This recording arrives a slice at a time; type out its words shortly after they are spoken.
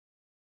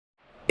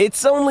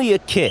It's only a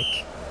kick,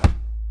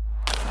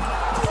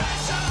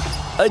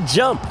 a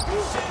jump,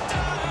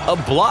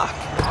 a block.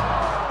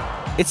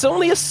 It's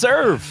only a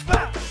serve.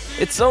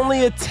 It's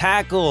only a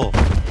tackle,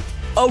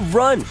 a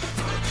run.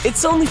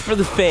 It's only for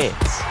the fans.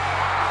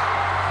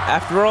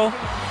 After all,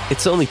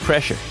 it's only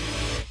pressure.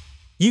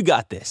 You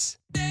got this.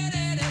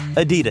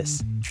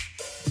 Adidas.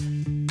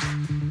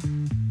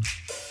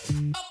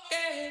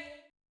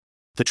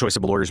 The choice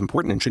of a lawyer is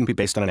important and shouldn't be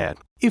based on an ad.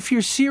 If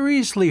you're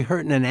seriously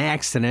hurt in an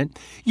accident,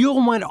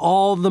 you'll want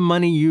all the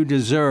money you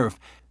deserve.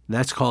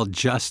 That's called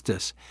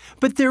justice.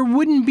 But there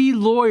wouldn't be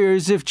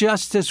lawyers if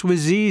justice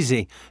was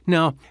easy.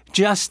 No,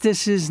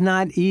 justice is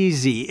not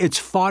easy. It's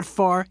fought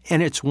for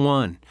and it's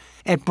won.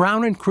 At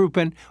Brown &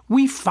 Crouppen,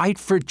 we fight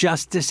for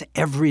justice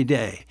every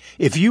day.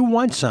 If you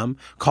want some,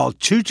 call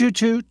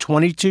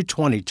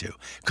 222-2222,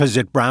 because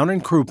at Brown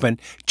 & Crouppen,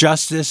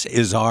 justice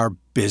is our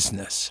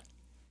business.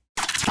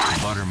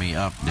 Butter me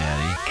up,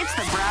 Daddy. It's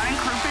the Brown &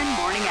 Crouppen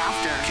Morning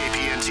After.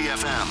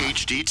 KPNT-FM,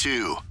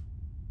 HD2.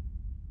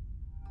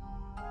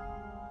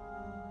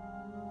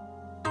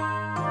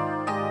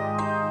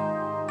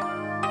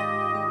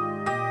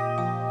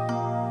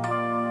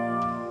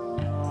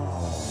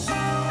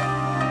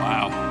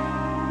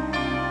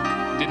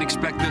 Didn't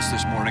expect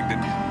this morning,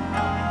 didn't you?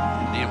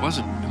 It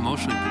wasn't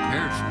emotionally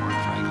prepared for it,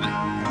 frankly. I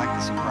like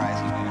the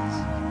surprises, man.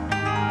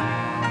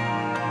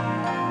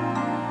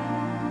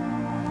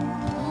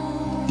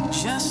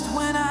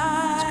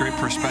 It's great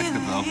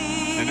perspective, though,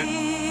 isn't it?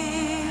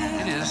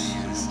 It is.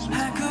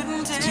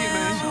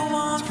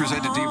 TMA. It's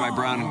presented to you by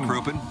Brown &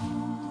 Crouppen.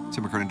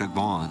 Tim McCurdy and Doug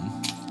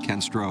Vaughn. Ken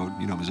Strode,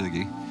 you know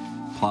Ziggy.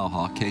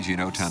 Plowhawk, KG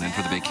and O-Town in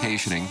for the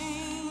vacationing.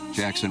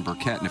 Jackson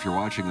Burkett. And if you're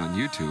watching on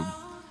YouTube,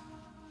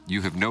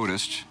 you have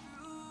noticed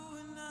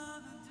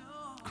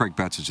Craig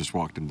Betz has just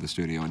walked into the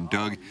studio, and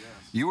Doug,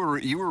 you were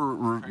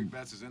Craig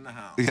Betz is in the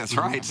house. Yeah, that's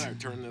right.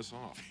 Turn this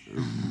off.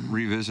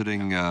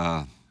 Revisiting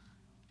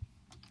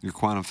your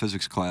quantum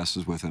physics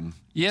classes with him.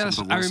 Yes,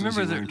 I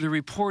remember the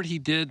report he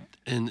did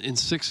in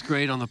sixth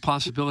grade on the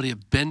possibility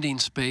of bending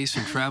space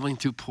and traveling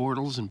through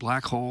portals and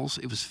black holes.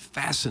 It was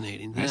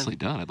fascinating. Nicely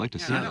done. I'd like to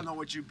see I that. don't know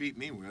what you beat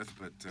me with,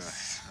 but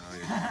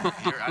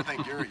I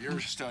think your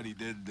study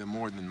did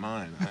more than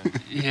mine.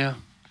 Yeah.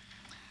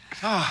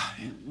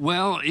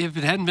 Well, if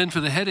it hadn't been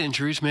for the head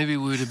injuries, maybe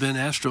we would have been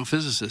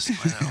astrophysicists.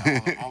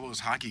 all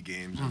those hockey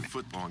games and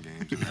football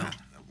games that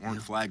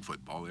weren't flag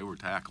football; they were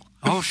tackle.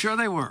 Oh, sure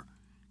they were.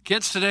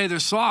 Kids today, they're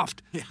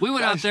soft. Yeah, we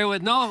went out there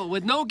with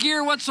no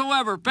gear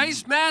whatsoever.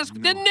 Face mask,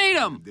 didn't need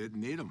them. Didn't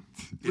need them.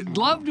 We'd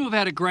love to have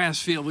had a grass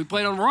field. We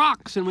played on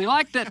rocks, and we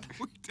liked it.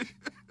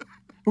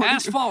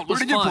 Asphalt was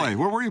Where did you fun. play?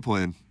 Where were you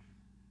playing?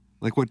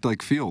 Like what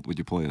field would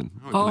you play in?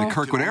 Oh, like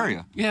Kirkwood Tillman.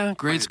 area? Yeah,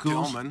 grade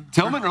schools.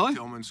 Tillman, really?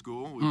 Tillman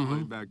School. We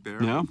played back there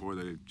before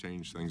they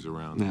changed things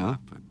around. Yeah.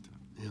 But,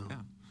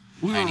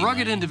 We were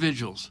rugged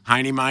individuals.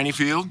 Heine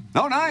Field.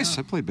 Oh, nice.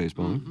 I played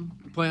baseball.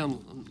 Mm-hmm. Play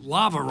on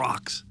lava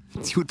rocks.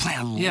 You would play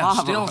on Yeah,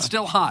 lava.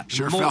 still hot.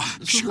 Sure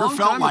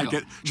felt like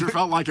it. Sure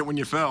felt like it when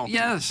you fell.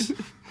 Yes.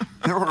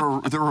 There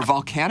were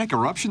volcanic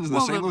eruptions in the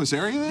St. Louis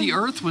area then? The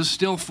Earth was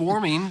still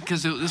forming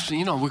because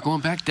we're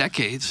going back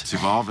decades. It's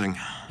evolving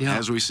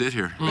as we sit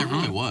here. It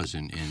really was.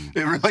 It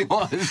really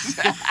was.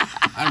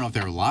 I don't know if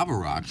they were lava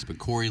rocks, but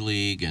Corey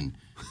League and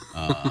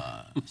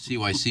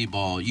CYC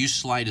ball, you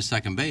slide to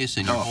second base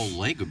and your whole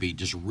leg would be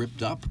just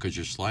ripped up because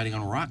you're sliding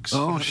on rocks.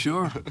 Oh,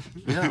 sure.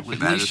 Yeah, at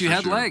least you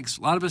had legs.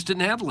 A lot of us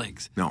didn't have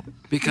legs. No.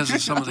 Because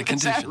of some of the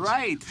conditions. Is that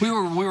right? We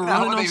were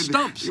running on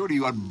stumps. What are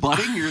you, on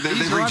budding? They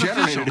Artificial.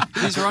 regenerated.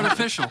 These are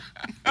artificial.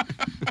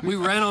 We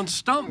ran on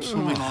stumps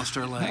when we lost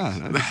our legs.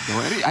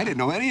 I didn't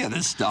know any of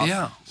this stuff.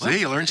 Yeah.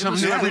 See, you learn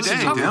something new every day,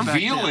 Tim.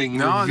 Revealing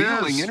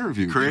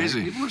interview.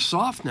 Crazy. We're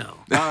soft now.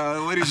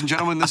 Ladies and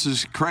gentlemen, this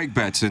is Craig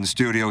Betz in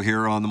studio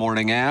here on the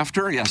Morning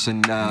After. Yes,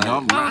 and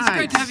well, it's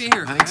great to have you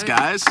here. Thanks,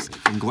 guys.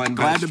 from Glenn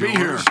Glad Betz to be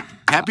here. Jewelers.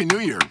 Happy New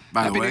Year,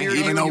 by the way.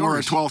 Even though we're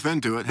a 12th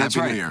into it, That's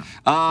Happy right. New Year.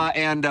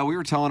 And we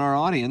were telling our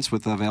audience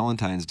with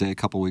Valentine's Day a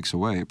couple weeks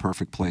away, a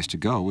perfect place to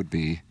go would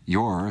be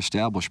your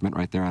establishment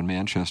right there on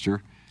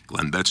Manchester.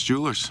 Glenn Betz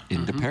Jewelers.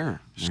 In De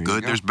Pere. There's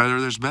good, there's better,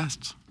 there's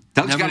best.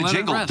 Doug's Never got a let it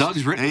jingle. rest.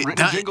 Doug's written a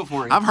jingle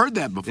for you. I've heard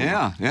that before.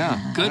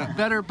 Yeah. Good,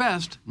 better,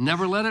 best.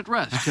 Never let it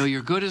rest till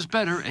your good is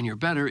better and your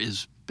better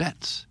is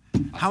Betz.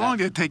 How long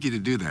did it take you to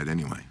do that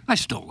anyway? I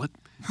stole it.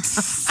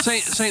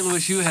 St.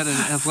 Louis U had an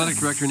athletic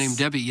director named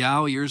Debbie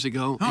Yao years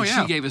ago, and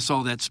she gave us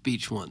all that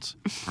speech once.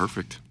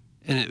 Perfect.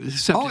 And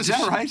is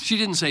that right? She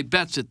didn't say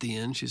Betz at the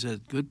end. She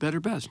said, good,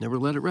 better, best. Never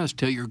let it rest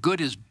till your good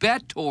is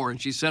better.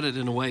 And she said it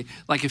in a way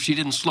like if she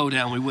didn't slow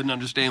down, we wouldn't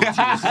understand what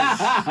she was saying.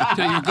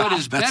 Till your good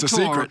is That's better, a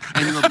secret.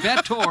 and your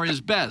better is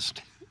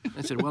best.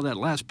 I said, well, that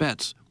last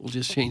Betz, we'll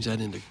just change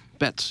that into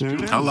Betz.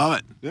 I love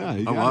it. Yeah, I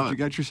love it. You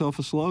got yourself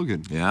a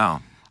slogan. Yeah.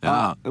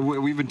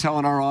 We've been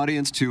telling our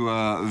audience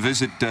to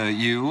visit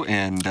you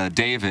and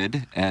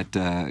David at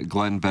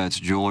Glenn Betz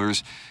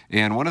Jewelers.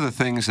 And one of the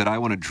things that I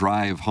want to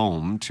drive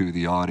home to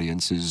the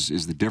audience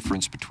is the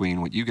difference between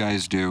what you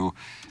guys do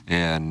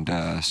and,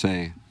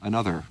 say,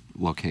 another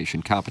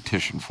location,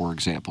 competition, for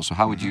example. So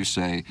how would you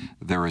say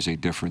there is a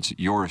difference at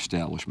your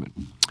establishment?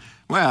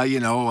 Well,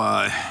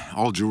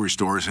 all jewelry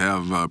stores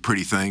have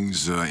pretty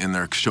things in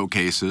their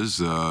showcases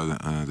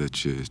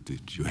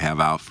that you have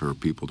out for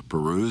people to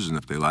peruse, and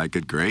if they like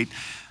it, great.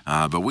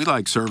 But we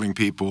like serving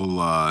people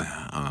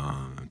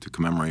to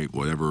commemorate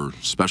whatever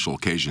special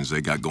occasions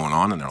they got going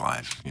on in their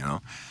life,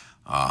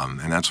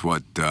 And that's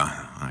what,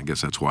 I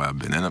guess that's why I've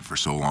been in it for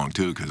so long,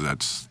 too, because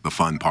that's the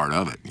fun part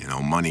of it.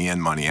 Money in,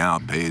 money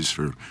out pays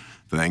for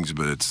things,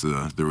 but it's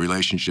the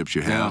relationships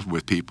you have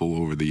with people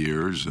over the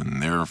years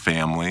and their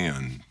family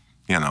and,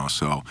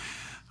 so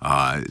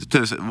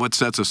what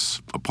sets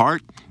us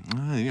apart,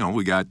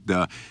 we got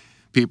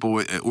people,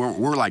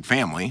 we're like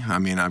family. I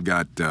mean, I've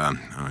got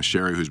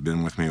Sherry, who's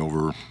been with me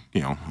over,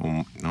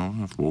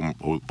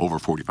 over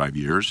 45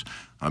 years.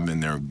 I've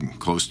been there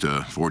close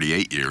to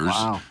 48 years.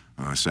 Wow.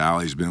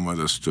 Sally's been with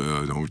us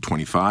over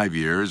 25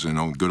 years,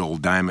 and good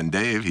old Diamond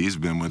Dave, he's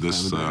been with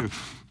us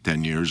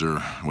 10 years or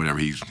whatever.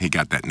 He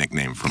got that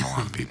nickname from a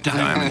lot of people.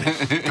 Diamond.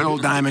 Good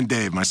old Diamond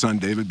Dave, my son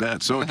David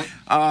Betz. So,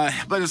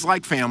 but it's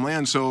like family,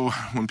 and so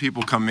when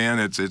people come in,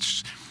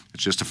 it's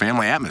just a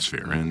family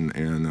atmosphere, and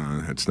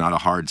it's not a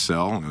hard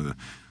sell.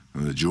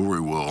 The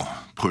jewelry will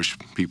push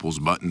people's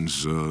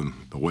buttons the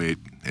way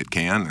it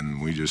can,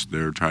 and we just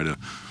there try to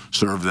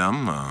serve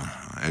them,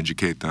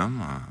 educate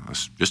them,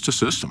 just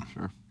assist them.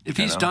 Sure. If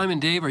he's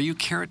Diamond Dave, are you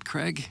Carrot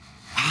Craig?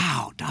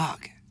 Wow,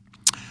 Doug.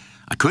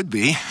 I could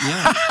be.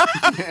 Yeah.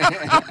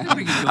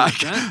 We can go with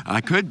that. I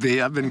could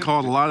be. I've been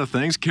called a lot of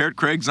things. Carrot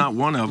Craig's not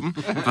one of them.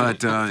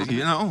 But,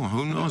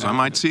 who knows? I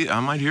might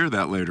hear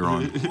that later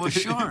on. Well,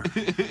 sure.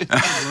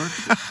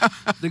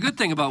 The good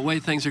thing about the way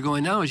things are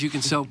going now is you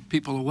can sell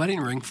people a wedding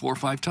ring 4 or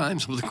 5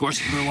 times over the course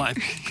of their life.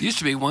 It used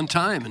to be one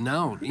time, and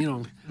now,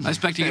 I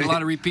expect to get a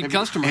lot of repeat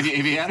customers.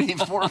 Have you had any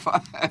 4 or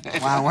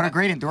 5? Wow, what a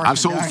great endorsement. I've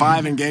sold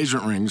 5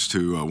 engagement rings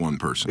to one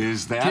person.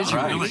 Is that Did you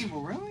right?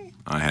 really?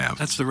 I have.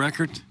 That's the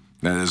record?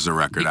 That is the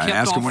record. You I kept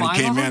asked him all when he 5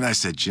 came of in, them? I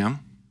said, Jim,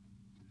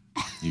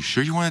 you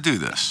sure you want to do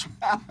this?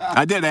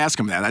 I did ask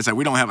him that. I said,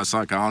 we don't have a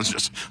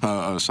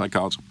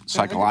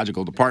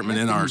psychological department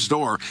in our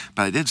store,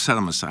 but I did set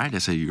him aside. I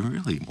said, you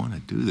really want to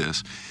do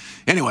this?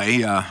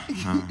 Anyway,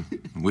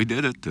 we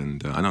did it,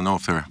 and I don't know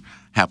if they're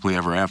happily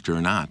ever after or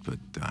not, but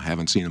I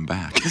haven't seen them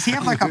back. Does he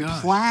have like a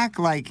plaque,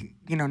 like,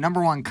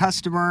 number one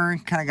customer,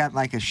 kind of got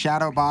like a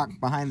shadow box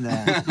behind the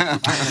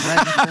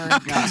register?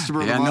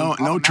 Customer. Yeah,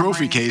 no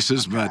trophy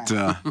cases, but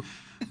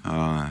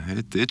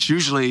it's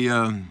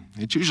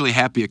usually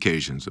happy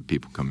occasions that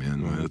people come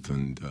in with,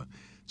 and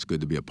it's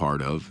good to be a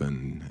part of,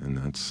 and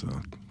that's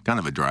kind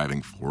of a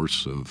driving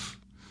force of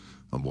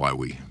why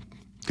we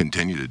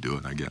continue to do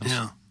it, I guess.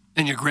 Yeah.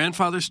 And your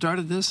grandfather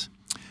started this?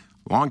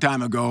 A long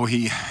time ago,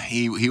 he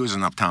was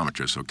an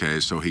optometrist. Okay,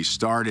 so he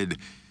started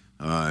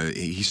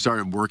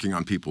working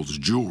on people's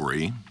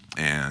jewelry,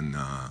 and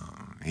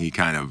he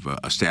kind of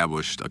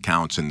established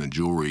accounts in the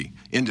jewelry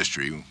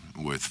industry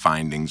with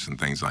findings and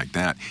things like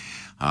that.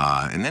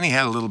 And then he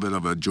had a little bit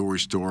of a jewelry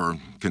store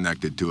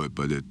connected to it,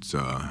 but it's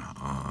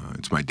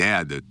my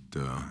dad that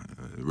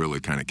really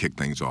kind of kicked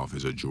things off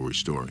as a jewelry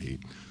store. He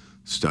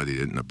studied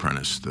it and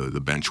apprenticed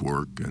the bench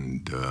work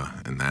and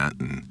that,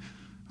 and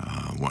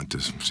went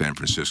to San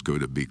Francisco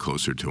to be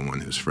closer to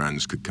when his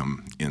friends could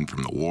come in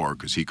from the war,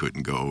 because he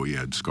couldn't go. He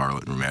had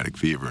scarlet rheumatic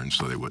fever, and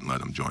so they wouldn't let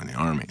him join the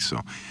Army.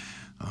 So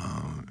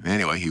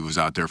anyway, he was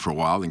out there for a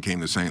while, then came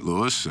to St.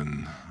 Louis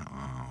and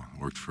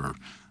worked for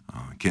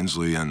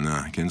Kinsley and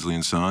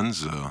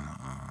Sons,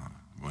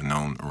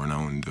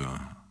 renowned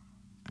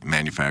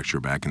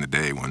manufacturer back in the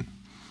day when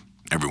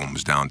everyone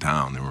was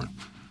downtown. There were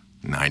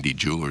 90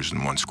 jewelers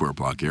in one square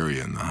block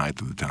area in the height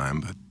of the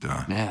time.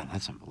 But man,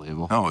 that's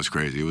unbelievable. Oh, it was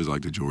crazy. It was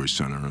like the jewelry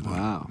center of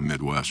the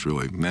Midwest,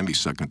 really. Maybe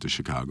second to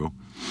Chicago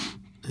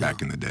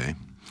back in the day.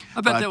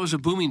 I bet that was a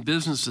booming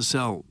business to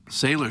sell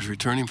sailors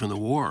returning from the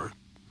war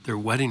their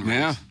wedding rings.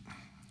 Yeah.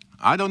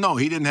 I don't know.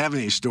 He didn't have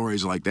any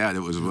stories like that. It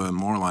was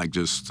more like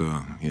just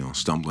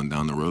stumbling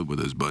down the road with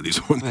his buddies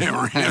when they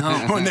were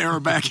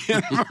back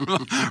in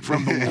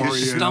from the war,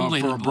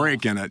 for a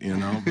break in it,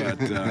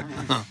 But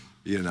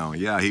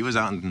yeah, he was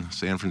out in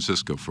San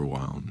Francisco for a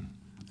while.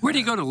 Where do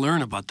you go to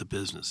learn about the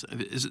business?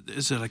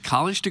 Is it a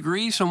college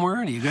degree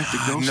somewhere? Do you have to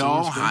go?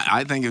 No,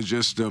 I think it's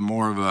just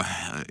more of a.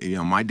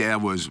 My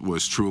dad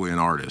was truly an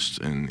artist,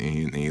 and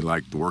he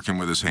liked working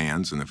with his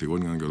hands. And if he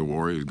wasn't going to go to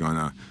war, he was going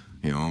to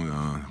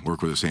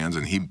work with his hands.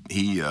 And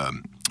he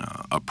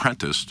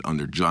apprenticed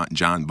under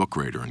John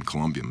Bookrader in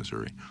Columbia,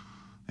 Missouri,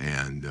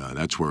 and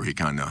that's where he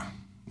kind of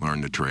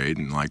learned the trade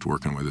and liked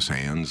working with his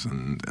hands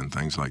and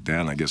things like that.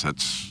 And I guess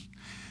that's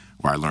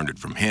where I learned it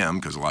from him,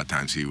 because a lot of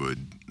times he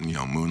would,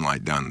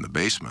 moonlight down in the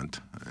basement,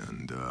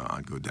 and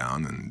I'd go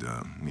down and,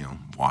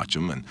 watch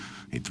him, and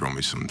he'd throw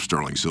me some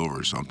sterling silver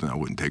or something. I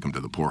wouldn't take him to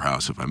the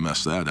poorhouse if I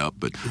messed that up,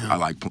 but I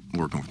like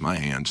working with my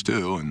hands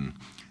too, and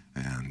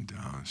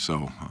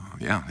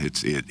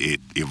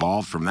it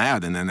evolved from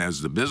that. And then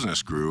as the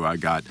business grew, I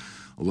got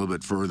a little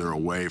bit further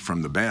away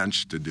from the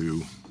bench to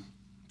do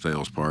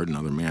sales part and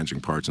other managing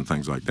parts and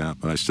things like that,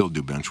 but I still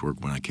do bench work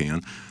when I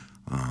can.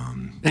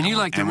 And you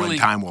like the and when really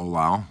time will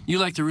allow. You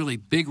like the really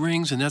big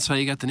rings, and that's how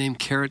you got the name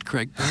Carrot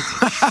Craig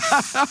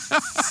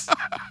Betz.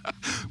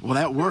 Well,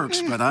 that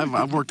works, but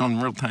I've worked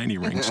on real tiny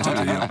rings too.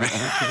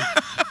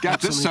 Got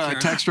this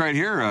text right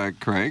here,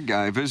 Craig.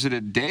 I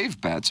visited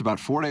Dave Betz about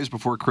 4 days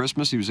before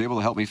Christmas. He was able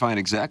to help me find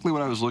exactly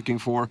what I was looking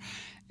for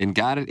and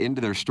got it into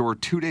their store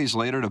 2 days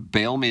later to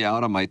bail me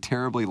out on my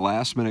terribly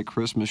last-minute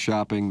Christmas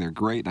shopping. They're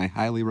great, and I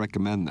highly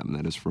recommend them.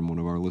 That is from one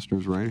of our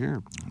listeners right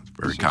here. That's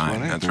very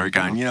kind. That's very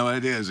kind. You know,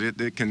 it is.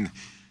 It can...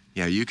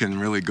 Yeah, you can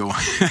really go,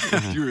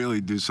 you really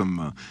do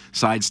some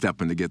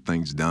sidestepping to get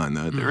things done.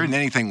 There isn't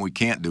anything we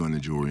can't do in the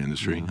jewelry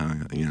industry,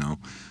 you know.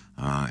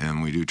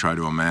 And we do try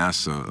to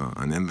amass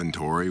an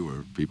inventory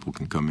where people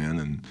can come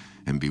in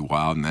and be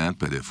wild in that.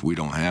 But if we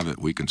don't have it,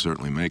 we can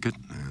certainly make it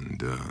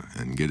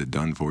and get it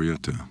done for you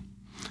to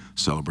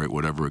celebrate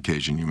whatever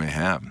occasion you may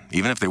have.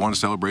 Even if they want to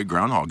celebrate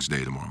Groundhog's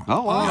Day tomorrow.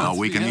 Oh, wow. You know,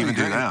 we can even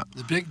do that.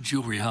 It's a big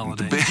jewelry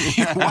holiday.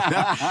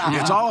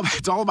 It's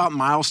all about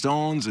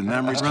milestones and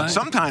memories. Right.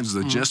 Sometimes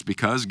the just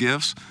because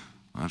gifts,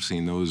 I've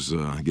seen those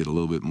get a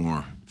little bit more,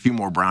 a few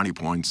more brownie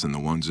points than the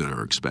ones that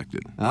are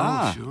expected.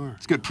 Sure.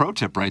 It's a good pro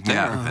tip right there.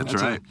 Yeah, that's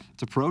right.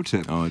 It's a pro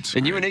tip. Oh, it's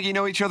and you great. and Iggy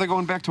know each other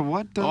going back to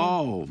what?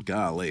 Oh,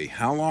 golly.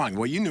 How long?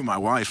 Well, you knew my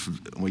wife.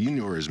 Well, you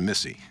knew her as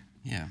Missy.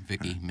 Yeah,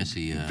 Vicky,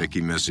 Missy.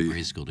 Vicky, Missy.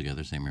 Grade school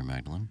together, St. Mary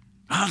Magdalene.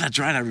 Oh, that's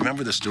right. I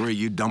remember the story.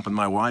 You dumping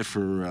my wife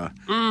for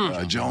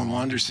Joan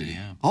Wondersea.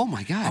 Yeah. Oh,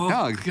 my God, Oh,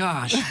 Doug.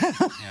 gosh. Yeah,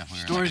 we were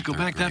in Stories like go third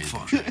back that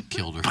grade. far. They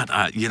killed her.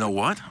 But you know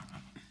what?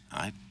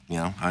 I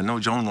know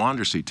Joan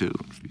Wandersea too.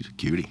 She's a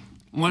cutie.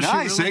 Was she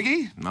Nice,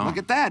 really? Iggy. No. Look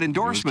at that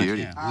endorsement.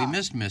 Cutie. Yeah, we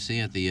missed Missy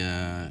at the,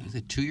 is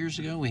it 2 years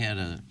ago? We had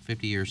a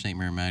 50-year St.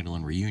 Mary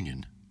Magdalene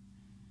reunion.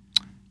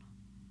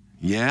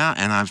 Yeah,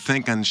 and I'm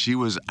thinking she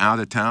was out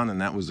of town, and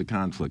that was the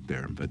conflict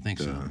there. But I think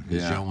so. 'Cause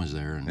yeah. Joan was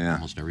there, and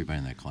almost everybody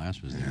in that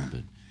class was there.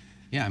 But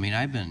yeah, I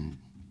mean,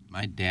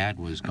 my dad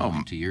was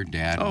going to your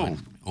dad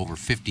over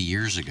 50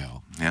 years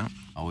ago. Yeah.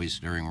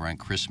 Always around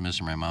Christmas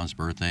or my mom's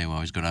birthday, we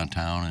always go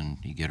downtown and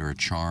you get her a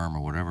charm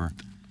or whatever.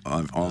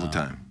 All the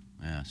time.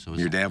 Yeah. So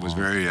Your dad was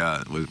very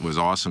was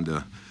awesome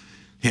to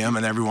him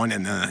and everyone,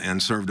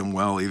 and served him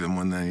well even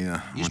when they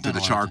went to the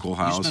charcoal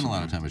house. You spent a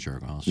lot of time at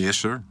charcoal house. Yes,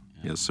 sir.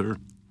 Yes, sir.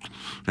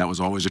 That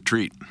was always a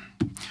treat.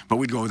 But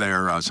we'd go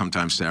there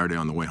sometimes Saturday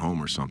on the way home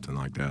or something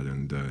like that,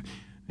 and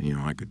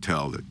I could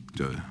tell that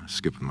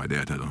Skip and my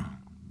dad had a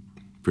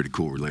pretty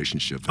cool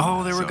relationship.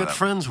 Oh, they were good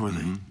friends, were they?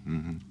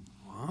 Mm-hmm.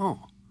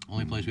 Wow.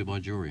 Only place we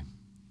bought jewelry.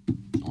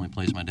 The only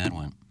place my dad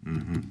went.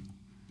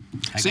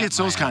 Mm-hmm. See, it's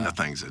those kind of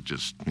things that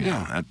just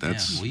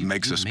that's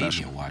makes us special.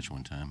 He made me a watch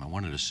one time. I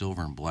wanted a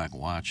silver and black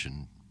watch,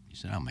 and he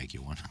said, "I'll make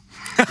you one."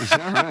 Is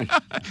that right?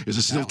 Is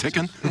it still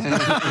ticking?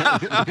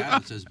 The guy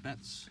that says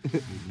Betz. He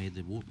made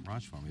the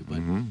watch for me,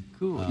 but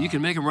Cool. You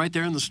can make them right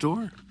there in the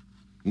store?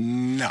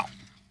 No.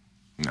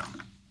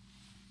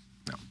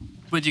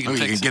 But you can You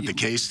fix can it. get the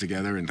case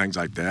together and things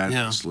like that.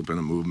 Yeah. Slip in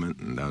a movement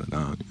and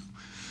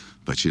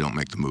but you don't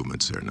make the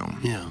movements there. No.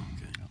 Yeah.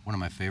 one of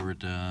my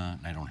favorite,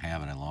 I don't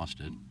have it, I lost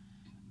it.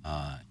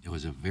 It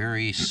was a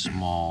very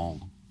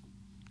small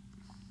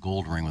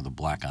gold ring with a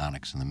black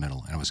onyx in the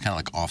middle, and it was kind of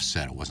like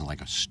offset. It wasn't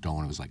like a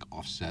stone, it was like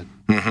offset.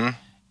 Mm-hmm.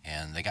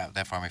 And they got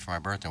that for me for my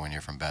birthday one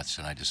year from Betz,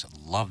 and I just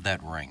love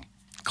that ring.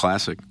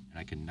 Classic. And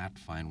I could not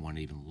find one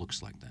that even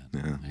looks like that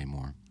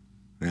anymore.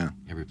 Yeah.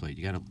 Every plate.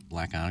 You got a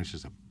black onyx,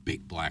 just a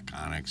big black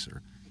onyx,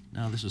 or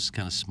no, this was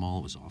kind of small,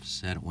 it was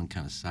offset, it went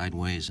kind of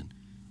sideways, and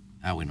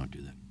we don't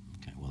do that.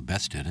 Okay, well,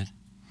 Betz did it.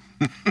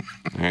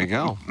 There you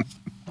go.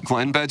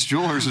 Glenn Betz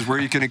Jewelers is where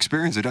you can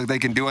experience it. They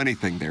can do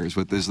anything there is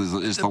what this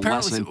is the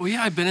lesson. Well,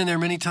 yeah, I've been in there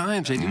many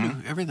times. They do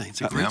everything.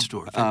 It's a great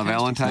store.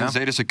 Valentine's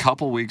Day is a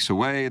couple weeks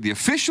away. The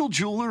official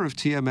jeweler of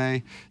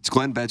TMA. It's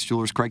Glenn Betz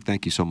Jewelers. Craig,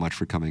 thank you so much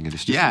for coming into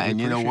studio. Yeah, and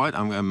you know what?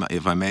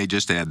 If I may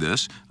just add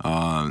this,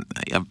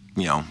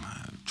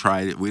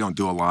 tried it. We don't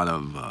do a lot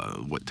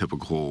of what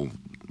typical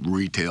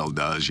retail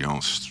does,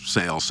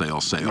 sale all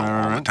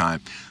the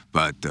time.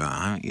 But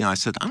I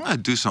said I'm going to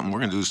do something. We're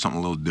going to do something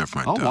a little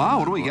different. Oh wow!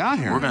 What do we got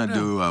here? We're going to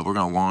do. We're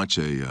going to launch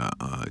a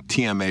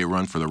TMA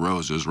Run for the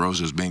Roses.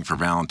 Roses being for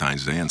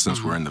Valentine's Day, and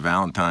since we're in the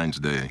Valentine's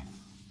Day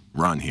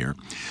run here,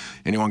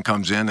 anyone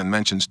comes in and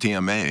mentions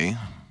TMA,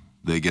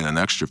 they get an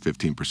extra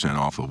 15%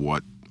 off of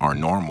what our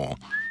normal.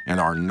 And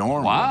our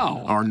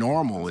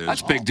normal is...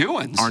 That's big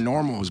doings. Our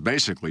normal is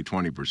basically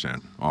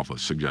 20% off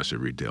of suggested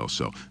retail.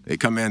 So they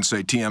come in and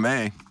say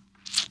TMA,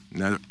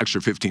 another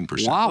extra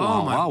 15%.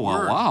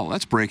 Wow.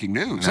 That's breaking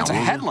news. That's a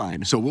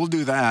headline. So we'll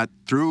do that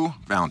through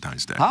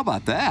Valentine's Day. How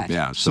about that?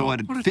 Yeah. So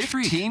at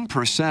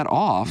 15%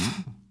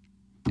 off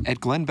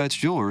at Glenn Betz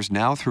Jewelers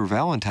now through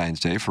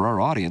Valentine's Day for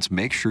our audience,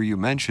 make sure you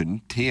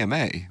mention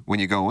TMA when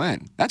you go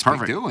in. That's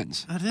perfect. Big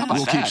doings. That is. How about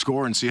We'll that? keep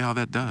score and see how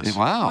that does.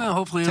 Wow. Well,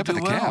 hopefully Tip it'll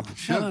of do the well. cap.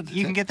 Should.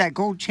 You can get that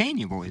gold chain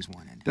you've always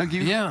wanted. Doug,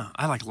 Yeah,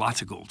 I like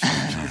lots of gold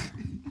chains.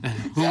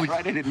 Who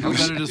I didn't know.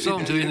 better to sell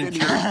them to than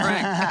Carrot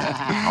Craig?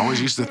 I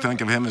always used to think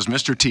of him as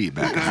Mr. T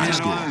back in high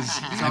school. That's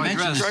how I mentioned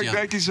dress. this Craig,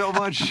 thank you so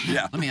much.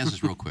 Yeah. Let me ask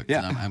this real quick.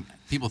 Yeah.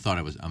 People thought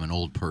I'm an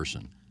old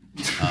person.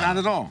 Not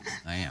at all.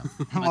 I am.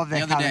 I love The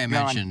that other how day I they're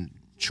going. mentioned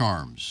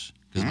charms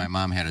because my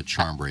mom had a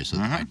charm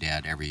bracelet. My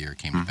dad every year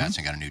came to Betz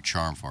and got a new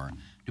charm for her.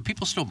 Do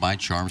people still buy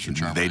charms for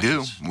charm They do.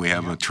 bracelets? We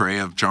have a tray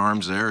of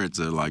charms there. It's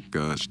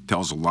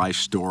tells a life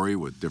story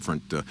with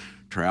different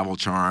travel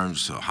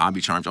charms,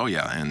 hobby charms. Oh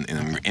yeah, and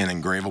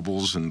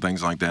engravables and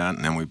things like that.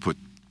 And then we put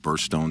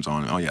birthstones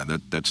on it. Oh yeah,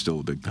 that's still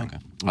a big thing. Okay.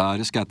 I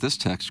just got this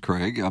text,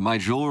 Craig. My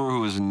jeweler,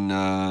 who is in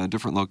a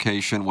different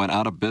location, went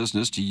out of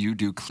business. Do you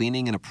do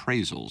cleaning and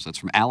appraisals? That's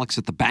from Alex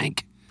at the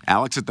bank.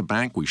 Alex at the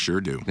bank, we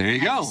sure do. There you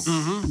go.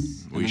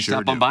 We sure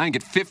stop do. on by and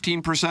get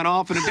 15%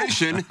 off in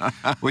addition.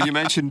 When you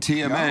mentioned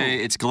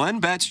TMA, it's Glenn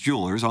Betz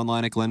Jewelers,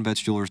 online at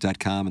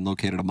glennbetzjewelers.com and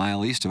located a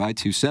mile east of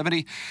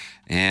I-270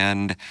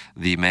 and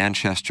the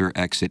Manchester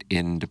exit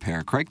in De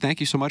Pere. Craig, thank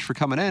you so much for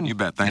coming in. You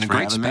bet. Thanks and for a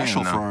great having me,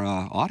 special and, for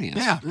our audience.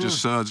 Yeah,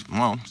 just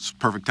it's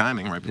perfect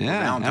timing right before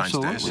Yeah, Valentine's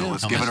Day. absolutely. So Yeah.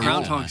 let's Come give on, it a roll.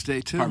 Groundhog's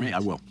Day, too. Pardon me, I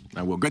will.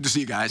 Good to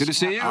see you guys. Good to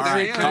see you. All There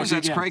right, he talk is. to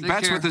you That's again. Craig Take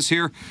Betz care. with us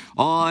here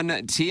on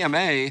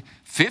TMA.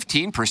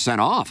 15%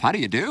 off. How do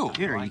you do?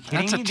 Dude, are you kidding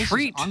That's a me? This is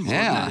treat. unbelievable.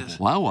 Yeah. That is.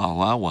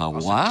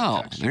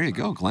 Wow. There you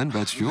go.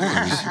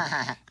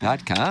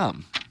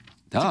 GlennBetzJewelers.com.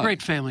 It's a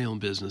great family-owned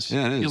business.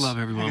 Yeah, it is. You love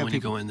everyone when you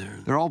go in there.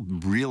 They're all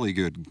really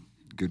good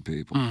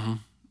people.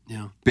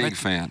 Yeah. Big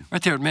fan.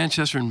 Right there at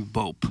Manchester and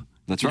Bope.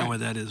 That's you right. know where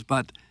that is.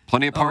 But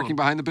Plenty of parking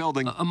behind the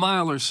building. a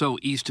mile or so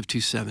east of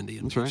 270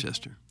 in That's right.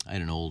 Manchester. I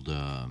had an old.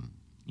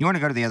 You want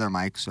to go to the other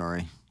mic?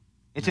 Sorry.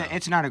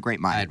 It's not a great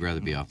mic. I'd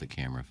rather be off the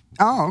camera.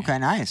 Oh, okay,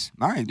 nice.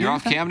 All right. You're good.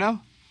 off cam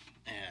now?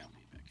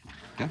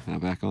 Yeah, now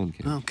back on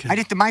cam. Okay. I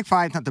just the mic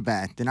 5's not the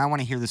bad. Then I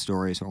want to hear the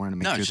story, so I wanted to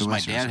make No, sure it's the just my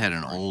listeners dad are had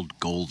an right. old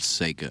gold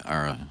Seiko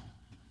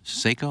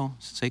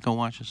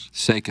watches.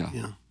 Seiko.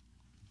 Yeah.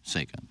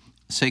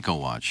 Seiko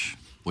watch,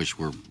 which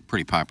were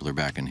pretty popular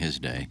back in his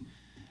day.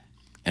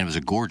 And it was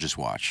a gorgeous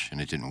watch, and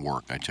it didn't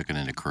work. I took it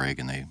into Craig,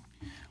 and they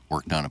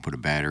worked on it, put a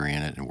battery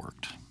in it, and it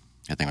worked.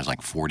 I think it was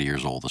like 40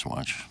 years old, this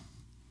watch.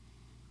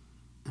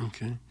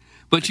 Okay.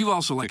 But you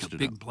also like a Fixed it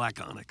big up. black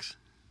onyx.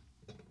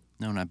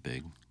 No, not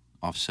big.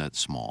 Offset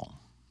small.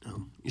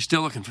 Oh, you're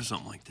still looking for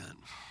something like that.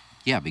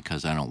 Yeah,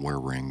 because I don't wear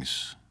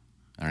rings.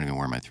 I don't even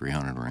wear my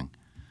 300 ring.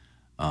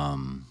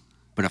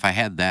 But if I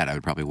had that, I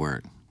would probably wear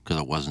it because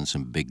it wasn't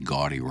some big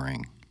gaudy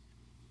ring.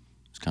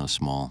 It's kind of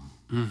small.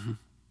 Mm-hmm.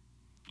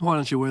 Why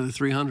don't you wear the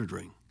 300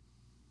 ring?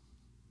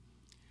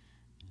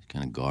 It's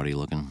kind of gaudy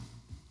looking.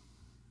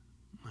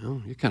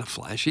 Well, you're kind of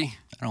flashy.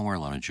 I don't wear a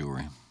lot of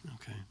jewelry.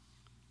 Okay.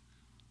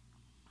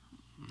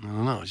 I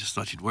don't know. I just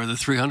thought you'd wear the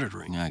 300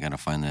 ring. Yeah, I got to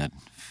find that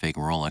fake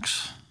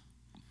Rolex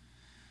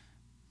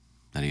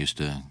that I used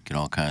to get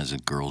all kinds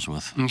of girls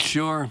with.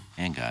 Sure.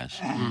 And guys.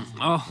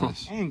 Oh,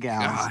 And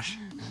gals. gosh.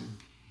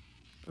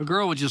 A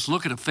girl would just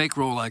look at a fake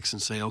Rolex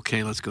and say,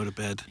 okay, let's go to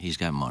bed. He's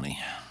got money.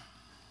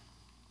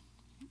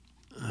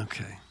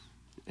 Okay.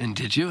 And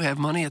did you have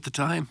money at the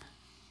time?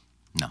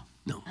 No.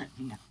 No.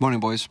 Morning,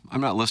 boys.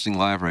 I'm not listening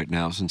live right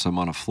now since I'm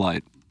on a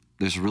flight.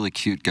 There's a really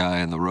cute guy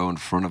in the row in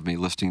front of me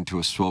listening to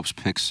a Swopes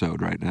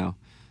Picksode right now.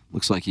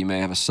 Looks like he may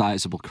have a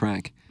sizable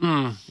crank.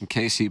 In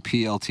case he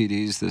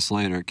PLTDs this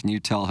later, can you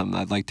tell him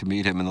I'd like to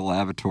meet him in the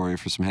lavatory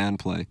for some hand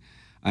play?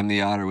 I'm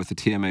the otter with the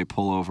TMA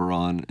pullover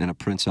on and a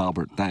Prince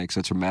Albert. Thanks.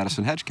 That's from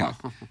Madison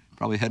Hedgecock.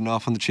 Probably heading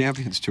off on the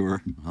Champions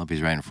Tour. Well, if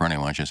he's right in front of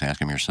you, why don't you just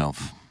ask him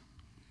yourself?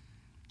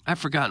 I've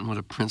forgotten what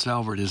a Prince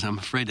Albert is. I'm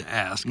afraid to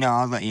ask. No,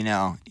 I'll let you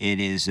know. It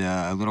is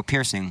a little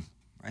piercing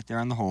right there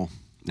on the hole.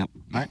 Yep.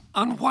 Right?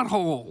 On what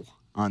hole?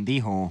 On the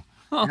hole.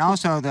 And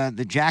also,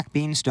 the Jack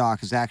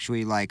Beanstalk is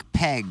actually like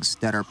pegs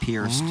that are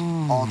pierced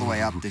all the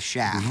way up the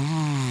shaft.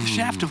 The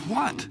shaft of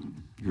what?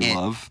 Your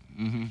love.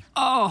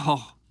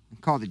 Oh.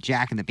 Called the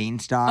Jack and the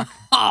Beanstalk.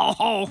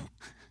 Oh.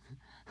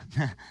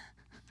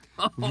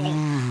 Can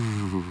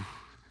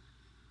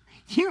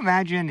you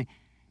imagine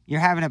you're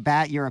having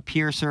you're a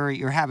piercer,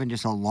 you're having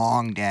just a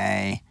long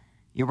day,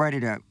 you're ready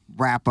to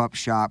wrap up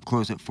shop,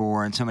 close at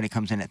 4, and somebody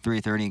comes in at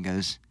 3:30 and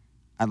goes,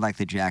 I'd like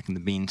the Jack and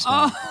the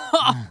Beanstalk.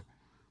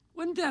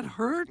 Wouldn't that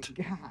hurt?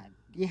 God,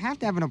 you have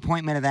to have an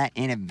appointment of that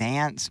in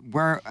advance.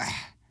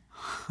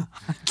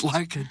 It's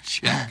like a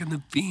Jack and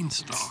the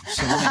Beanstalk.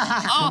 So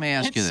let me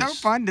ask you It's this. so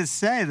fun to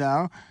say,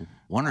 though.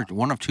 One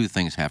of two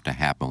things have to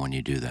happen when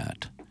you do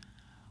that.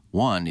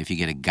 One, if you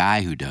get a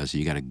guy who does it,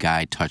 you got a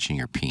guy touching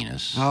your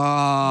penis.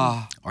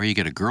 Or you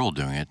get a girl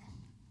doing it,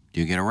 do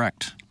you get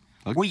erect?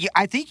 Well,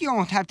 I think you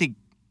don't have to.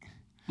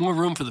 More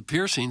room for the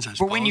piercings, I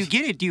suppose. But when you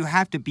get it, do you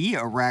have to be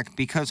erect?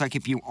 Because, like,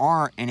 if you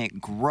aren't and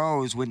it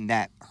grows, wouldn't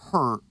that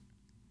hurt?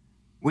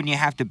 Wouldn't you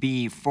have to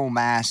be full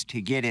mass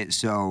to get it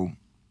so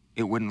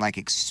it wouldn't, like,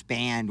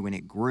 expand when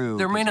it grew?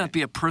 There may not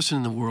be a person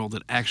in the world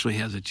that actually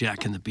has a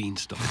Jack and the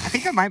Beanstalk. I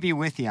think I might be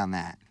with you on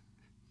that.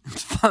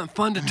 It's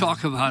fun to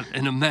talk about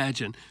and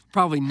imagine.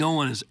 Probably no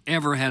one has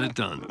ever had it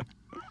done.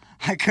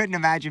 I couldn't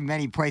imagine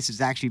many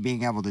places actually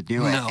being able to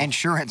do it. No.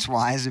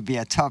 Insurance-wise, it'd be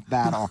a tough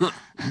battle.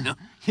 No.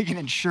 You get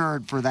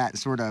insured for that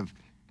sort of.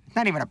 It's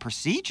not even a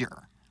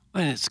procedure.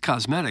 And it's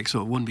cosmetic, so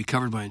it wouldn't be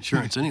covered by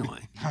insurance anyway.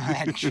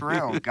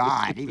 True.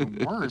 God,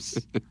 even worse.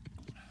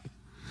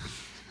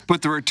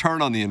 But the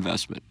return on the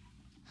investment.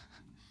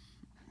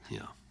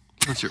 Yeah.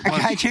 Once you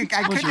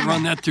couldn't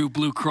run that through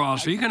Blue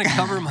Cross, are you going to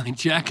cover my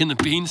Jack and the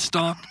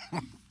Beanstalk?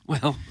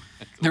 Well,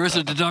 there is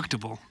a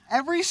deductible.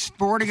 Every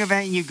sporting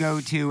event you go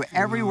to,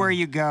 everywhere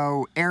you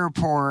go,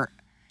 airport,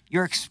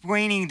 you're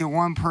explaining to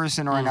one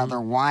person or another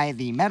why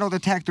the metal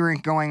detector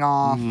ain't going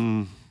off.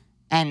 And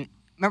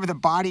remember the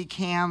body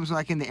cams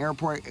like in the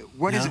airport?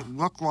 What does it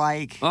look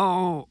like?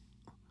 Oh,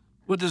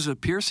 what, does a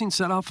piercing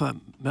set off a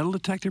metal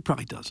detector?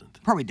 Probably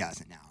doesn't. Probably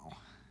doesn't, no.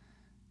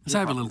 Because I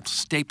have a little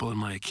staple in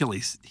my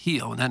Achilles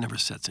heel, and that never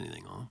sets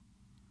anything off.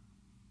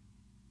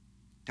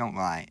 Don't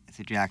lie. It's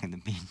a Jack and the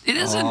Bean. It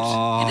isn't.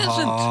 Oh. It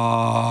isn't.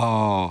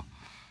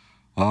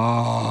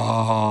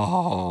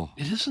 Oh.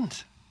 It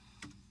isn't.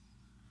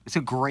 It's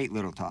a great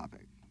little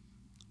topic.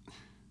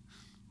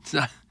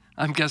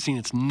 I'm guessing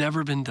it's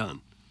never been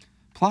done.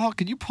 Plow,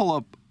 could you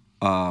pull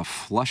up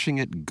Flushing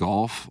It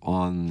Golf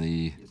on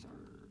the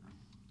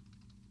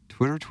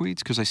Twitter tweets?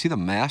 Because I see the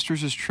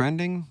Masters is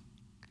trending.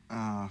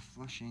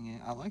 Flushing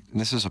It. I like this.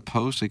 And this is a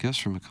post, I guess,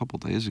 from a couple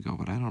days ago,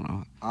 but I don't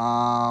know.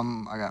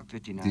 I got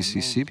 59 Do you see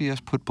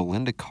CBS put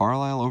Belinda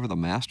Carlisle over the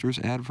Masters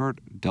advert?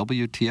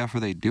 WTF are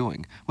they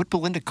doing? What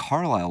Belinda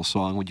Carlisle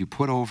song would you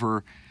put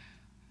over?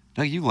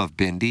 Doug, you love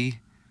Bindi.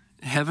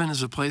 Heaven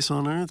is a place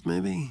on earth,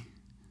 maybe?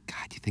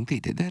 God, do you think they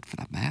did that for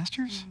the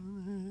Masters?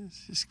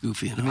 It's just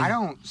goofy. I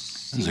don't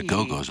see. It was a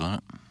Go-Go's,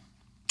 wasn't it?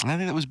 I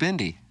think that was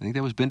Bindi. I think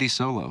that was Bindi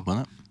solo.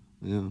 Wasn't it?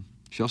 Yeah.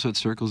 She also had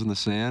Circles in the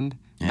Sand.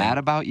 Yeah. Mad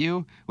About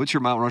You? What's your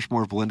Mount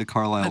Rushmore of Belinda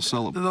Carlisle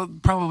solo?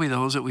 Probably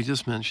those that we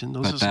just mentioned.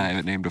 Those But I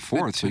haven't named a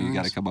fourth, so you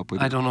got to come up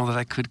with I don't know that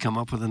I could come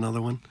up with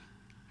another one.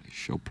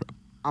 Show prep.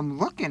 I'm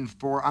looking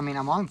for. I mean,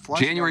 I'm on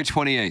Flushing. January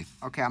 28th.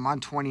 Okay, I'm on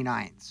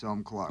 29th, so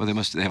I'm close. Oh, they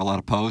have a lot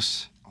of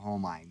posts? Oh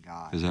my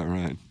God. Is that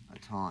right? A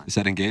ton. Is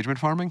that engagement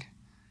farming?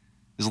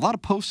 There's a lot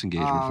of post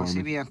engagement farming.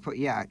 CBF put.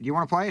 Yeah. Do you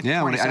want to play it?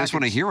 Yeah, 20 I just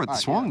want to seconds? hear what the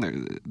song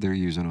yeah. they're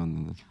using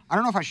on the. I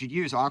don't know if I should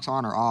use aux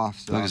on or off.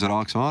 So. Is it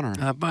aux on or?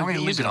 I'm gonna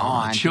Leave use it it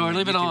on. on, Sure, so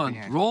leave it YouTube on.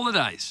 can- Roll the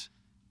dice.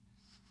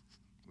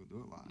 We'll do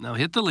it live. Now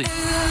hit the lead.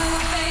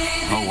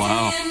 Oh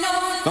wow!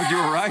 Doug, you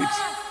were right.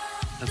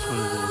 That's what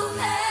it is.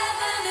 Man.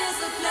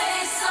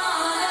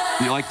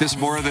 You like this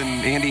more than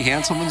Andy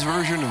Hanselman's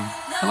version of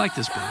I like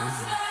this better.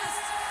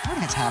 What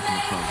has happened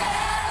to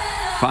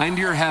program? Find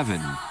Your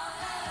Heaven?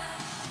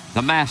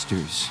 The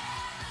Masters,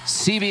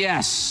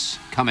 CBS,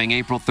 coming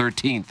April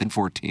 13th and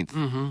 14th.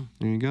 Mm-hmm.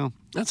 There you go.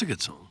 That's a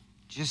good song.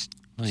 Just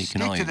Well, you stick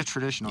can only, to the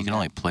traditional. You can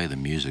only play the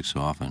music so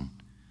often.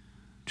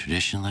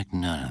 Tradition like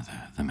none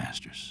other. The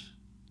Masters.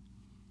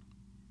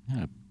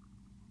 Yeah,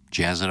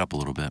 jazz it up a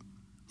little bit.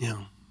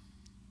 Yeah.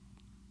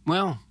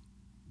 Well,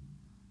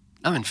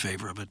 I'm in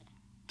favor of it.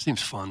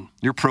 Seems fun.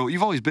 You're pro.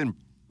 You've always been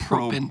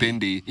pro Bindi.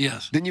 Bindi.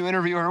 Yes. Didn't you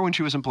interview her when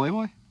she was in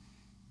Playboy?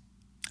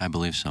 I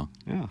believe so.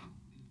 Yeah.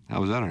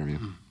 How was that interview?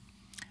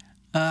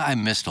 I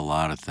missed a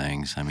lot of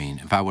things. I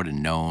mean, if I would have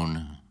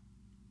known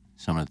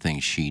some of the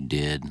things she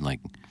did, like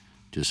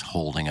just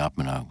holding up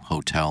in a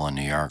hotel in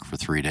New York for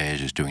 3 days,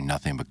 just doing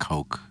nothing but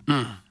coke.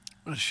 What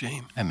a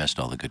shame. I missed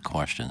all the good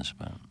questions,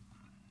 but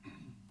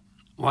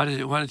Why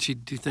did she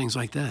do things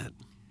like that?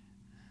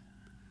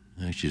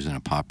 she was in a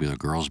popular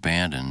girls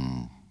band,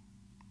 and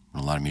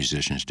what a lot of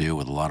musicians do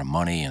with a lot of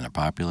money, and they're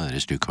popular. They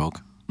just do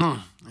coke. Yeah,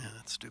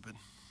 that's stupid.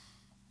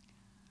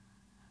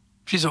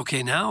 She's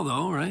okay now,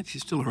 though, right?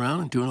 She's still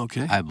around and doing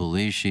okay. I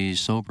believe she's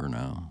sober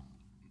now.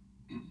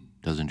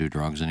 Doesn't do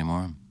drugs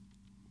anymore.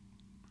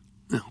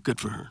 Yeah, good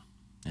for her.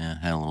 Yeah,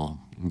 had a little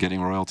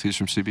Getting royalties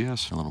from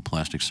CBS. a little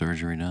plastic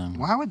surgery done.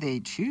 Why would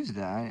they choose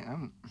that?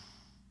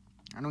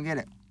 I don't get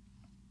it.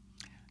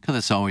 Because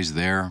it's always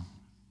there.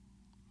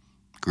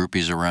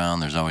 Groupies around.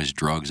 There's always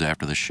drugs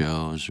after the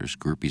shows. There's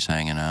groupies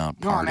hanging out,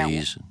 No, I mean,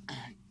 parties.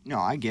 No,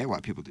 I get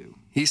what people do.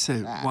 He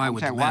said, That. why I'm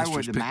would the saying, why Masters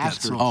would the pick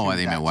Masters that song? Oh, I choose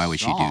think that why would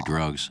she do song?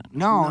 drugs?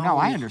 No,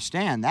 I yeah.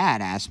 understand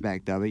that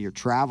aspect of it. You're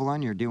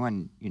traveling, you're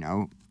doing,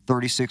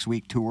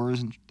 36-week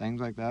tours and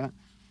things like that.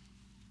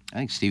 I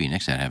think Stevie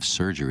Nicks had to have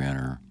surgery on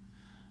her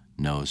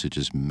nose. It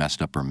just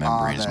messed up her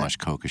memory as the- much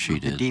coke as she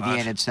The did.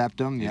 deviated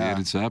septum, yeah.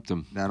 Deviated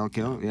septum. That'll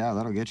kill. Yeah,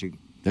 that'll get you.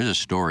 There's a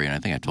story, and I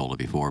think I told it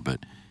before,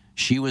 but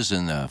she was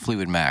in the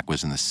Fleetwood Mac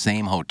was in the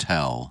same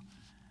hotel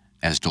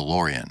as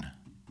DeLorean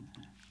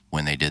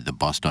when they did the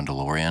bust on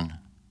DeLorean.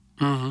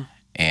 Mm-hmm.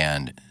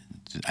 And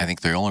I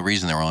think the only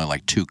reason there were only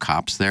like 2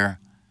 cops there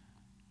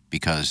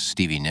because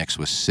Stevie Nicks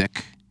was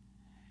sick,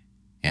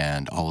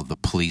 and all of the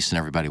police and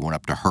everybody went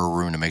up to her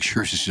room to make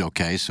sure she's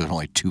okay. So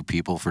only 2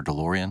 people for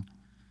DeLorean.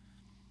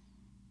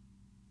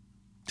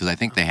 Because I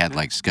think they had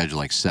like scheduled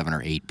like 7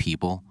 or 8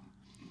 people,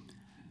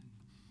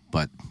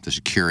 but the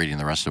security and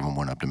the rest of them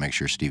went up to make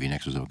sure Stevie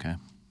Nicks was okay.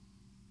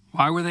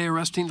 Why were they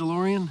arresting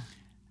DeLorean?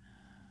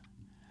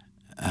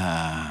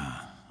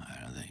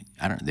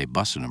 They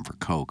busted him for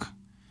coke,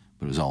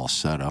 but it was all a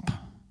setup.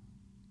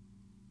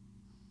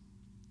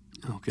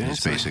 Okay.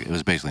 It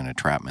was basically an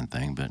entrapment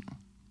thing, but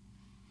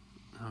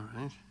All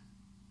right.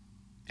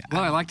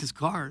 Well, I liked his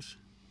cars.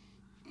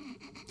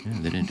 yeah,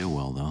 they didn't do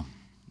well though.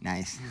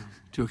 Nice.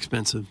 Too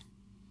expensive.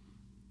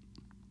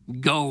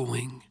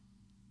 Gullwing.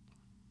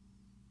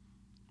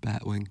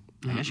 Batwing.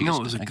 I guess you No,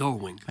 can it was a still- gull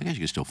wing. I guess you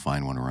can still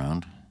find one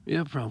around.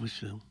 Yeah, probably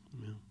so.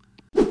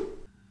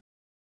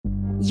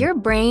 Your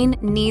brain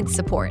needs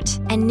support,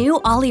 and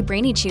new Ollie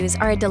Brainy Chews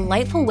are a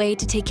delightful way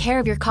to take care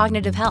of your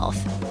cognitive health.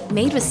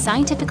 Made with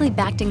scientifically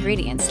backed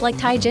ingredients like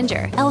Thai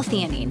ginger,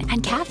 L-theanine,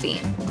 and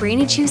caffeine,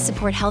 Brainy Chews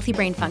support healthy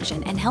brain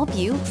function and help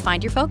you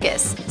find your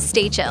focus,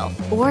 stay chill,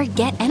 or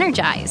get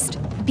energized.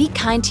 Be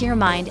kind to your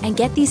mind and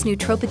get these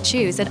nootropic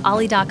chews at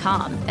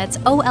ollie.com. That's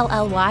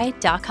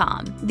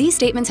OLLY.com. These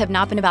statements have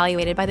not been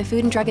evaluated by the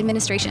Food and Drug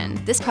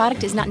Administration. This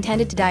product is not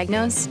intended to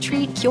diagnose,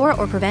 treat, cure,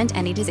 or prevent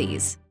any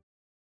disease.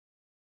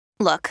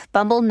 Look,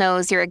 Bumble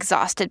knows you're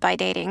exhausted by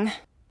dating.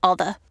 All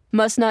the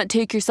must not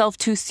take yourself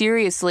too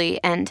seriously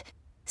and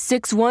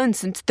 6'1"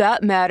 since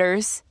that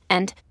matters.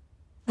 And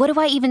what do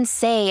I even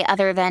say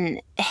other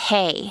than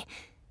hey?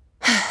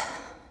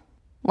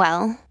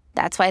 Well,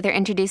 that's why they're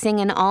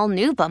introducing an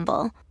all-new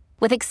Bumble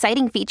with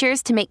exciting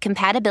features to make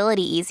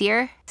compatibility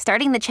easier,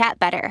 starting the chat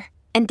better,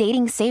 and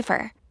dating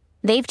safer.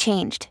 They've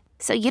changed,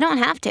 so you don't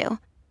have to.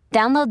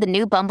 Download the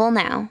new Bumble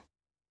now.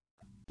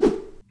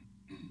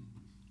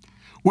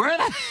 Where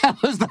the hell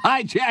is the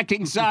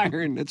hijacking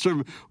siren? It's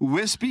from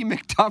Wispy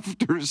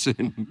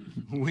McTufterson.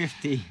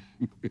 Wifty.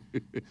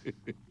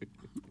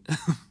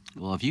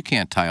 Well, if you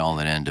can't tie all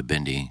that into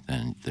Bindi,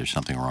 then there's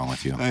something wrong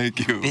with you. Thank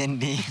you.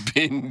 Bindi.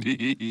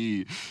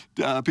 Bindi.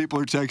 People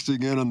are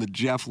texting in on the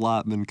Jeff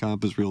Lotman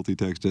Compass Realty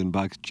text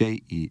inbox,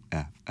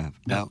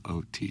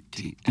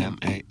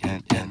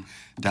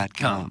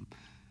 JEFFLOTTMANN.com.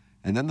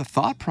 And then the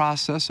thought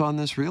process on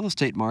this real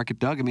estate market,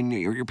 Doug, I mean,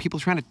 your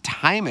people trying to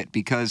time it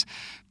because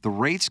the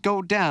rates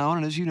go down,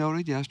 and as you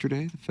noted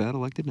yesterday, the Fed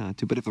elected not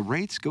to, but if the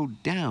rates go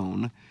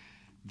down,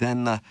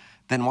 then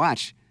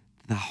watch,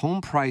 the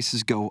home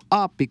prices go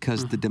up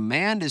because the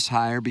demand is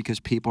higher because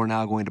people are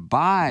now going to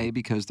buy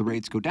because the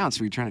rates go down.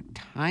 So you're trying to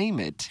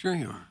time it. Sure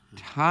you are.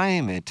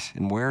 Time it,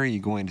 and where are you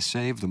going to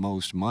save the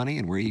most money,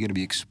 and where are you going to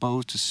be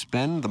exposed to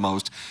spend the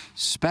most,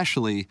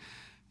 especially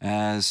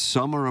as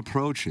summer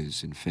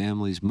approaches and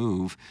families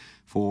move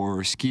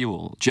for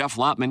skill. Jeff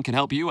Lotman can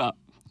help you out.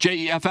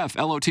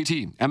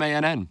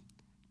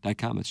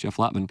 JEFFLOTTMANN.com. It's Jeff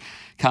Lotman,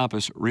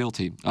 Compass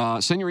Realty.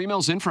 Send your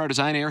emails in for our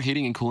design, air,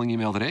 heating, and cooling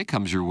email today.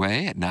 Comes your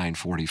way at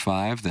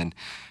 9:45. Then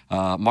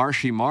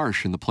Marshy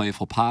Marsh and the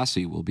Playful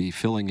Posse will be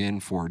filling in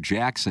for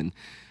Jackson.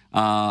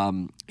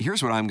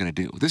 Here's what I'm going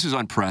to do. This is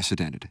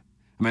unprecedented.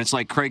 I mean, it's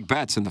like Craig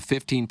Betz and the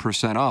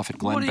 15% off at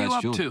Glenn What are Betz you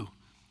up Jewelry. to?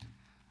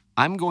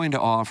 I'm going to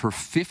offer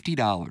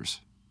 $50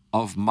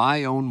 of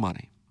my own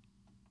money.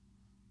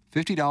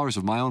 $50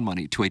 of my own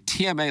money to a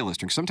TMA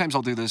listing. Sometimes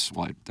I'll do this,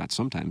 well, not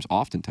sometimes,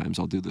 oftentimes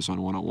I'll do this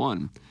on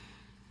 101.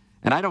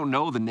 And I don't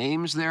know the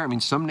names there. I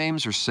mean, some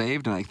names are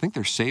saved, and I think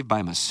they're saved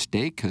by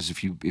mistake because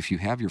if you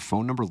have your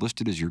phone number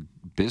listed as your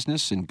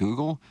business in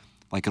Google,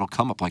 like it'll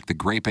come up like the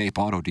Grape Ape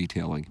Auto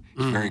Detailing.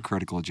 It's very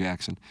critical of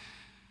Jackson.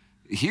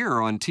 Here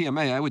on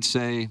TMA,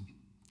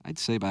 I'd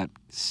say about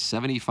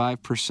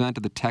 75%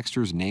 of the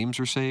texters' names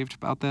are saved,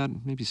 about that,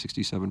 maybe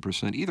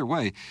 67%. Either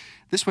way,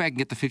 this way I can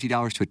get the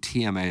 $50 to a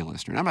TMA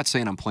listener. And I'm not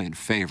saying I'm playing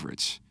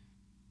favorites.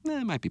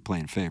 I might be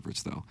playing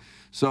favorites, though.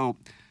 So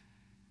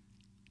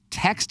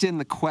text in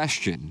the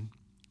question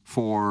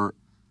for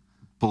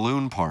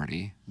Balloon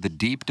Party, the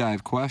deep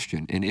dive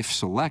question, and if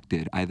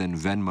selected, I then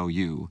Venmo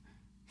you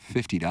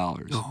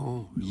 $50.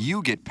 Oh.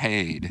 You get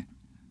paid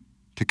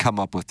to come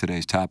up with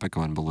today's topic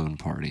on Balloon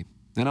Party.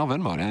 And I'll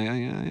Venmo it.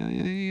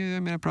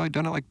 I mean, I've probably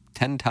done it like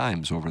 10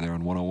 times over there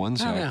on 101,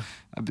 so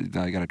I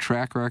got a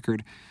track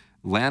record.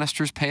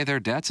 Lannisters pay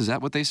their debts. Is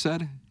that what they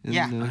said?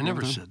 Yeah. I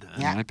never said that.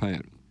 Yeah, I pay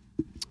it.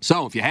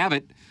 So if you have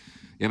it,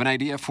 you have an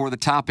idea for the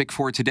topic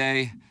for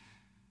today,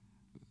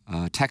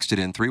 text it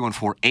in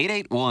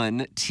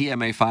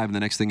 314-881-TMA5, and the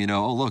next thing you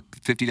know, oh,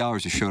 look, $50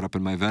 just showed up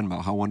in my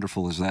Venmo. How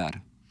wonderful is that?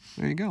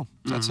 There you go.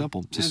 It's that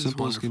simple. It's as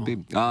simple as it can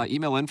be.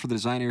 Email in for the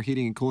design, air,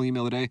 heating, and cooling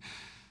email today.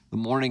 The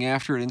morning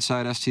after at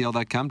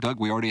InsideSTL.com. Doug,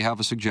 we already have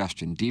a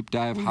suggestion. Deep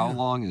dive, how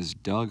long is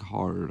Doug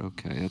Hard?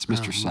 Okay, that's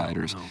Mr.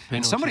 Siders.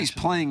 And somebody's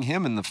playing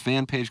him in the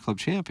Fan Page Club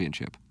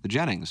Championship, the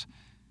Jennings.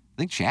 I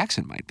think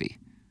Jackson might be.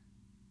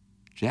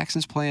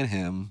 Jackson's playing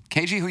him.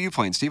 KG, who you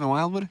playing? Stephen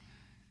Wildwood?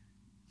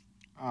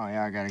 Oh,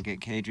 yeah, I got to get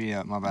KG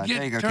up. My bad.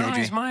 There you go, turn on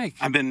his mic.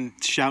 I've been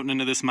shouting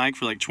into this mic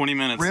for like 20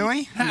 minutes.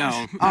 Really?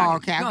 No. Oh,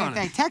 okay. I think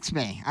they text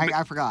me.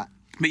 I forgot.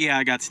 But yeah,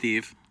 I got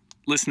Steve.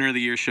 Listener of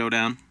the Year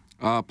Showdown.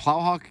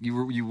 Plowhawk,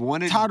 you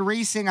wanted... Todd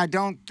Reesing, I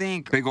don't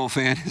think... Big old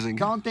fan isn't...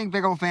 Don't think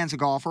Big Old Fan's a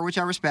golfer, which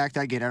I respect.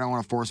 I get it. I don't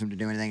want to force him to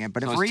do anything.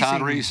 But so if it's Reesing...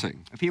 Todd Reesing.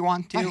 If he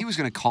wanted to... He was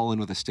going to call in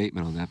with a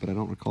statement on that, but I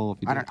don't recall if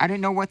he did. I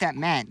didn't know what that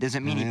meant. Does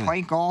it mean he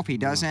played golf? He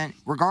doesn't?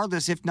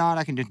 Regardless, if not,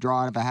 I can just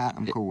draw out of a hat.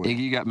 I'm cool with it.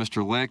 You got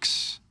Mr.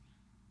 Licks.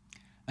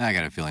 I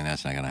got a feeling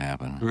that's not going to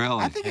happen.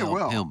 Really? I think it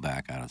will. He'll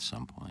back out at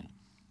some point.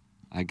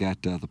 I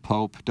got the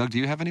Pope. Doug, do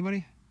you have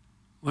anybody?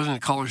 Wasn't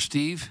it caller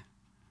Steve?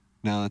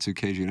 No, that's who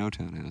KG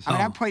No-Town is. I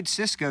mean, I played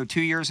Cisco 2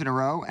 years in a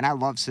row, and I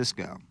love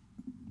Cisco.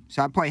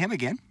 So I'd play him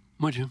again.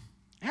 Would you?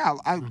 Yeah,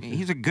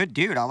 he's a good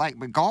dude.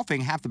 But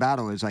golfing, half the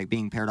battle is like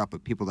being paired up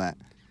with people that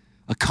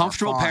A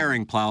comfortable far.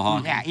 pairing,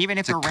 Plowhawk. Yeah, even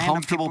if it's a they're random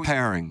comfortable people-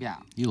 pairing. Yeah.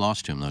 You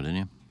lost to him, though, didn't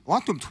you?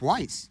 Lost him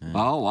twice.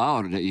 Oh,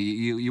 wow.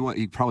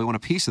 You probably want a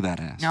piece of that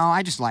ass. No,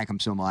 I just like him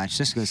so much.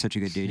 Cisco's such a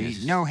good dude.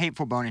 He's no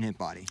hateful bone in his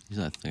body. He's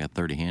got a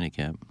 30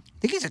 handicap. I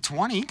think he's a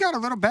 20. He got a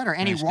little better,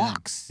 and he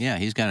walks. Yeah,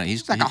 he's got a.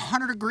 It's like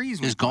 100 degrees.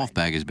 His golf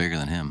bag is bigger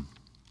than him.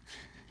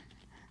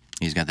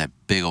 He's got that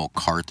big old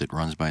cart that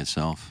runs by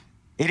itself.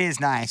 It is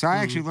nice. So I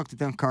actually looked at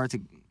them carts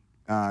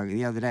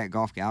the other day at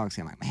Golf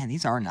Galaxy. I'm like, man,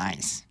 these are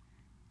nice.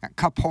 Got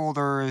cup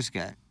holders,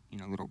 got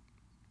little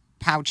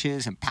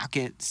pouches and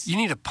pockets. You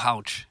need a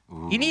pouch.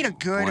 You need a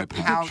good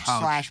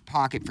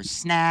pouch/pocket for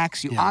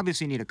snacks. You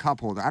obviously need a cup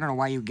holder. I don't know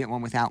why you would get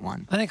one without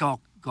one. I think all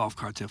golf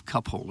carts have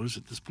cup holders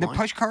at this point.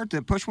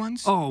 The push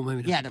ones? Oh,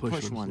 maybe yeah, not the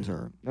push ones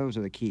those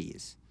are the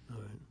keys.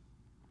 All right.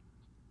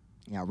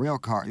 Yeah, real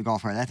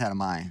golf cart. That's out of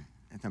my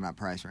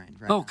price range.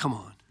 Right now. Come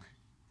on.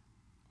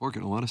 We're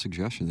getting a lot of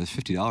suggestions. This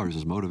 $50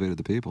 has motivated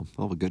the people.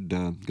 I'll have a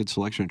good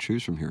selection to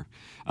choose from here.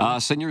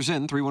 Send yours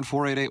in,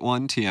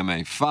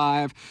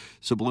 314-881-TMA5.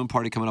 So balloon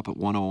party coming up at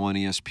 101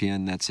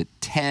 ESPN. That's at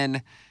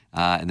 10.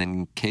 And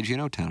then KG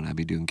in O-Town. I'll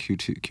be doing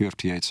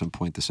QFTA at some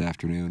point this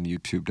afternoon,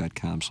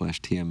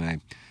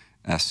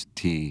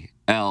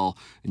 youtube.com/TMASTL.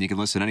 And you can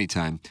listen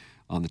anytime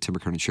on the Tim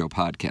McKernan Show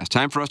podcast.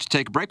 Time for us to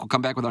take a break. We'll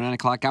come back with our 9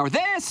 o'clock hour.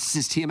 This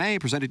is TMA,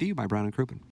 presented to you by Brown and Crouppen.